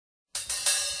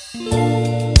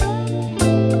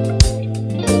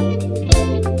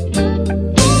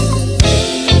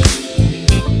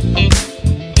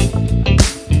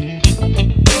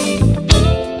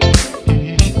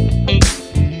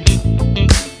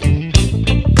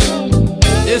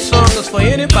This song is for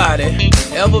anybody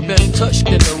ever been touched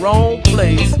in the wrong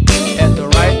place at the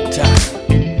right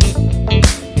time.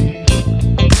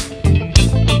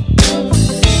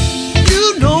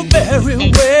 You know very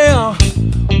well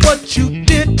what you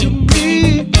did to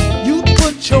me. You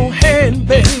put your hand,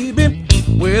 baby,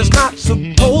 where it's not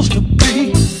supposed to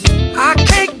be. I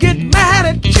can't get mad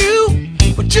at you,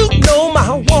 but you know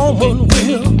my woman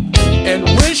will. And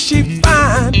when she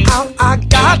find out, I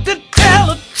got to tell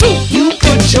the truth. You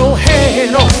put your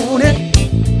hand on it.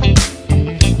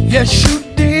 Yes, you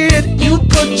did. You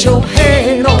put your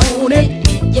hand on it.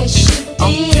 Yes, you did.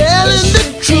 I'm telling the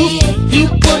truth. You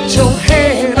put your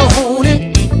hand on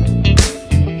it.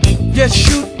 Yes,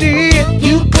 you did.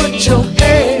 You put your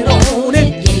hand on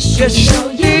it. Yes,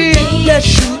 you did. Yes,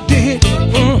 you did.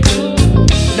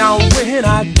 Now when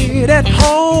I get at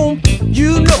home,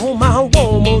 you know my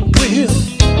woman will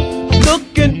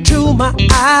look into my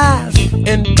eyes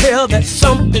and tell that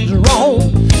something's wrong.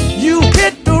 You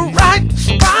hit the right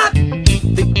spot,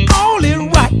 the only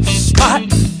right spot.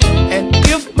 And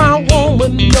if my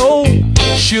woman knows,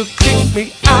 she'll kick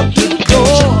me out the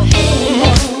door.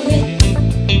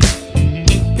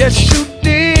 Yes, you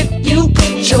did. You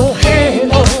put your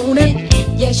hand on it.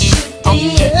 Yes, you did. I'm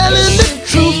telling the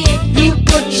truth. You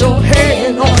put your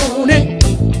hand on it.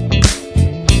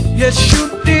 Yes, you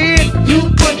did. You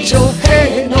put your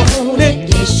hand on it.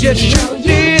 Yes, you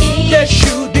did. Yes,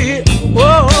 you did.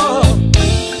 Whoa.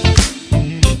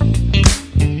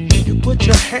 You put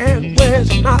your hand where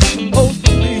it's not supposed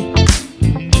to be.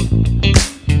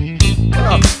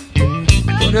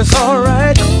 But it's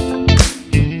alright.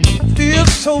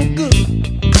 Feels so good.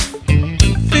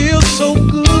 Feels so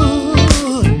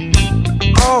good.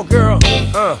 Oh, girl.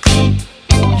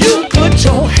 You put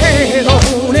your hand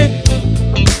on it.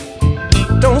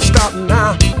 Don't stop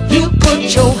now. You put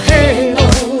your hand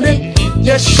on it.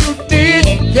 Yes, you did.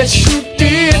 Yes, you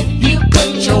did. You put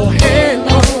your hand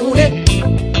on it.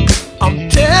 I'm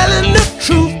telling the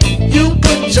truth. You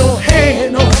put your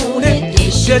hand on it.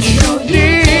 Yes, you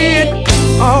did.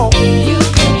 Oh,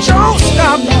 don't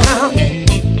stop now.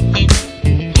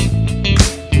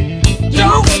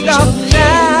 Don't stop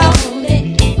now.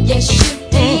 Yes, you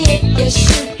did. Yes,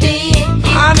 you did. I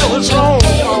know it's wrong,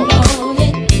 y'all.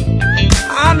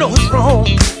 I know it's wrong.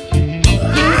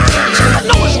 I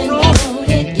know it's wrong.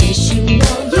 Yes, you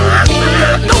know you did. I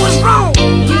know it's wrong. I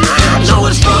know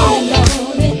it's wrong.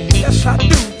 Yes, I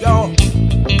do, y'all.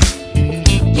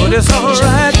 But it's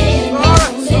alright. It's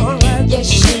alright. It's alright. Yes,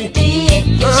 you did.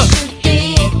 Yes, you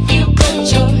did. You put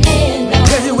your hand on it.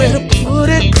 Tell you where to put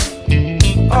it.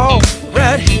 Oh,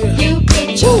 right here. You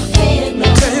put your hand on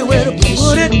it. Tell you where to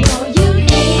put it. You know you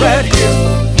did. Right here.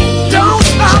 Don't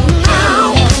stop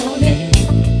now.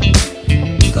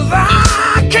 'Cause I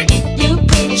can't You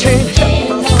put your change hand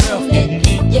myself. on it.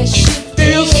 Yes, you did.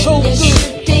 Feels so Yes, good. you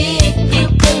did. You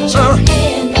put your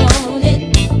hand on it.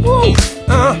 Woo.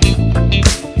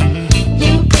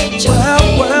 You put your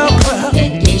hand on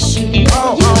it. Yes, you know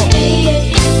you did.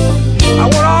 I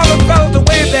want all the fellas to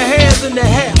wave their hands in the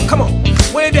air. Come on,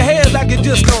 wave your hands like you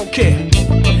just don't care.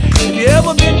 If you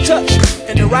ever been touched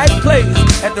in the right place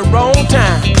at the wrong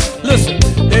time, listen,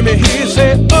 let me hear you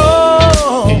say,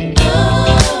 oh.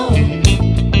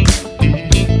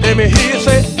 Let me hear you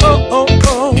say, oh, oh,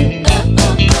 oh.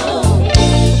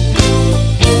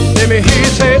 Let me hear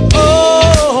you say,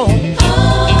 oh.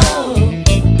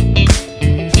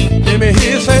 Let me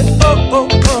hear you say, oh, oh,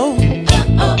 oh.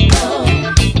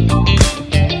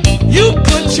 You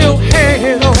put your